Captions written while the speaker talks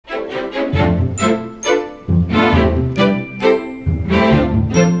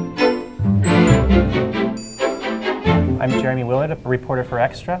Willard, a reporter for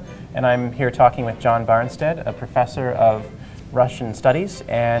Extra, and I'm here talking with John Barnstead, a professor of Russian studies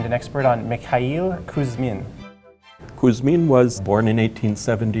and an expert on Mikhail Kuzmin. Kuzmin was born in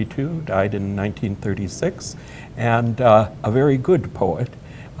 1872, died in 1936, and a very good poet.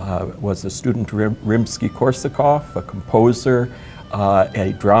 Was a student of Rimsky-Korsakov, a composer,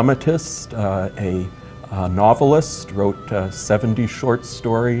 a dramatist, a novelist, wrote 70 short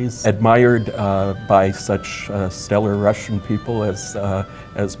stories, admired by such stellar Russian people as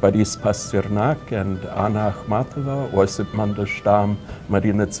Boris Pasternak and Anna Akhmatova, Osip Mandelstam,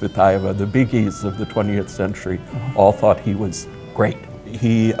 Marina Tsvetaeva, the biggies of the 20th century, all thought he was great.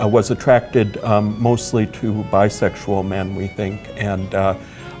 He was attracted mostly to bisexual men, we think, and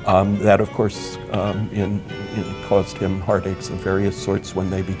that, of course, caused him heartaches of various sorts when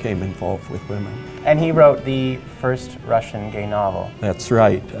they became involved with women. And he wrote the first Russian gay novel. That's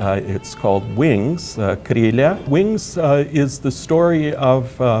right. It's called Wings, Krylya. Wings is the story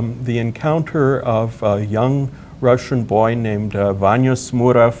of the encounter of a young Russian boy named Vanya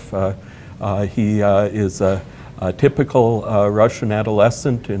Smurov. He is a typical Russian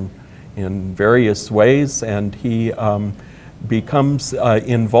adolescent in various ways, and he becomes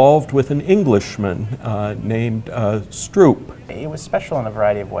involved with an Englishman named Stroop. It was special in a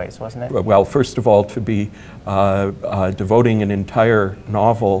variety of ways, wasn't it? Well, first of all, to be devoting an entire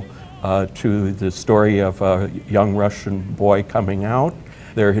novel to the story of a young Russian boy coming out.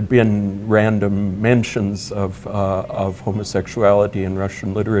 There had been random mentions of homosexuality in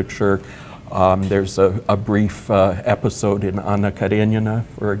Russian literature. There's a brief episode in Anna Karenina,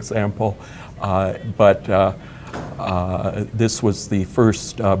 for example, but this was the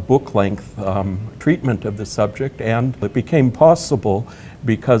first book-length treatment of the subject, and it became possible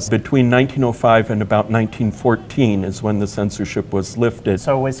because between 1905 and about 1914 is when the censorship was lifted.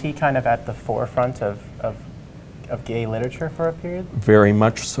 So was he kind of at the forefront of gay literature for a period? Very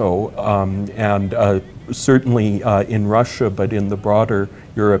much so, and certainly in Russia, but in the broader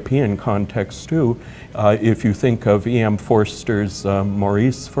European context too. If you think of E.M. Forster's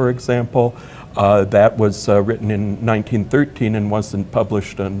Maurice, for example, that was written in 1913 and wasn't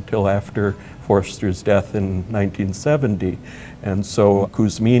published until after Forster's death in 1970. And so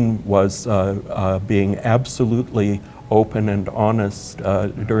Kuzmin was being absolutely open and honest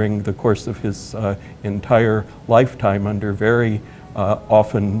during the course of his entire lifetime under very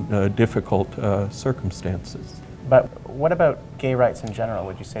often difficult circumstances. But what about gay rights in general?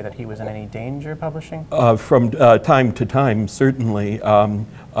 Would you say that he was in any danger publishing? From time to time, certainly.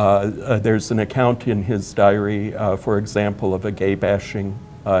 There's an account in his diary, for example, of a gay bashing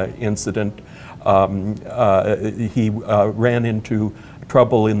incident. He ran into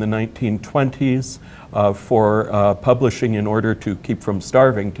trouble in the 1920s for publishing, in order to keep from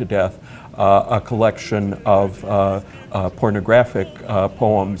starving to death, a collection of pornographic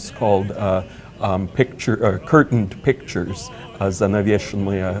poems called curtained pictures,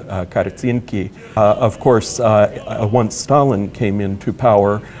 zanaveshenные картинки. Of course, once Stalin came into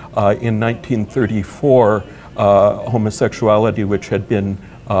power in 1934, homosexuality, which had been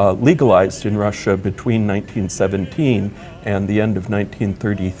legalized in Russia between 1917 and the end of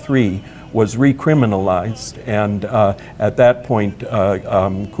 1933, was recriminalized, and at that point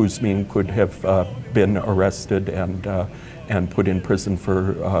Kuzmin could have been arrested and put in prison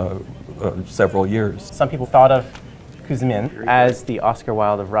for several years. Some people thought of Kuzmin as the Oscar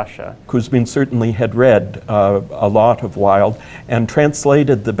Wilde of Russia. Kuzmin certainly had read a lot of Wilde and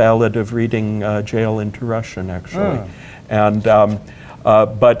translated the Ballad of Reading Jail into Russian, actually. And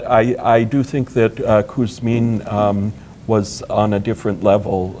but I do think that Kuzmin was on a different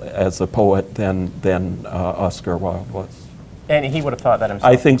level as a poet than Oscar Wilde was. And he would have thought that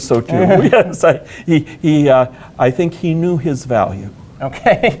himself. I think so too. Yes, I think he knew his value.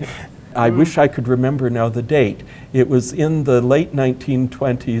 Okay. I wish I could remember now the date. It was in the late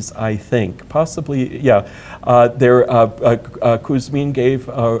 1920s, I think. Possibly, yeah. Kuzmin gave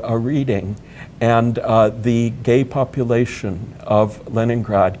a reading, and the gay population of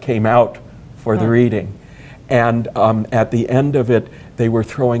Leningrad came out for the reading. And at the end of it, they were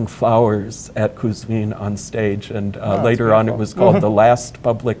throwing flowers at Kuzmin on stage, and later on it was called the last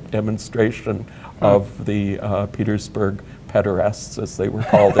public demonstration of the Petersburg pederasts, as they were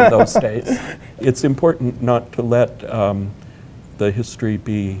called in those days. It's important not to let the history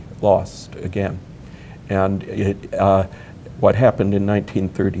be lost again. And what happened in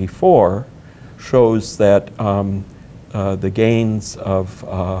 1934 shows that the gains of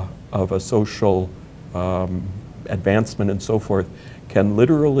a social advancement and so forth can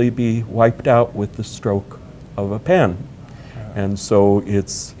literally be wiped out with the stroke of a pen. And so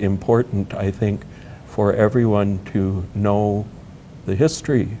it's important, I think, for everyone to know the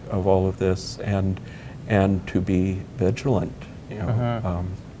history of all of this and to be vigilant. You know.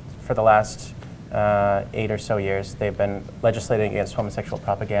 For the last 8 or so years, they've been legislating against homosexual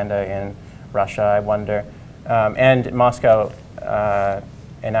propaganda in Russia. I wonder, and Moscow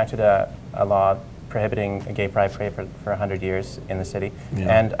enacted a law prohibiting gay pride parade for 100 years in the city.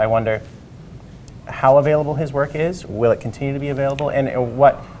 Yeah. And I wonder how available his work is. Will it continue to be available? And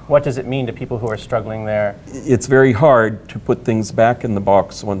what does it mean to people who are struggling there? It's very hard to put things back in the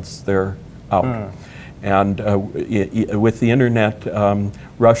box once they're out. And with the internet,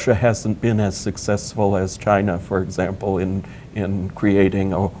 Russia hasn't been as successful as China, for example, in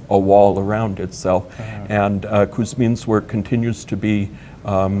creating a wall around itself. And Kuzmin's work continues to be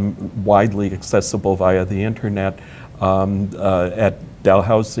widely accessible via the internet. At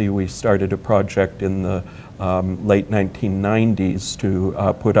Dalhousie, we started a project in the late 1990s to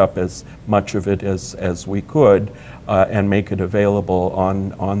put up as much of it as we could and make it available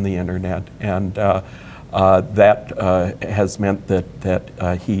on the internet. And that has meant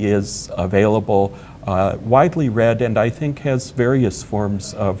that he is available, widely read, and I think has various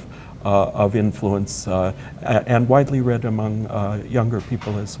forms of influence and widely read among younger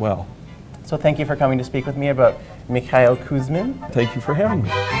people as well. So thank you for coming to speak with me about Mikhail Kuzmin. Thank you for having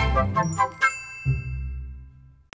me.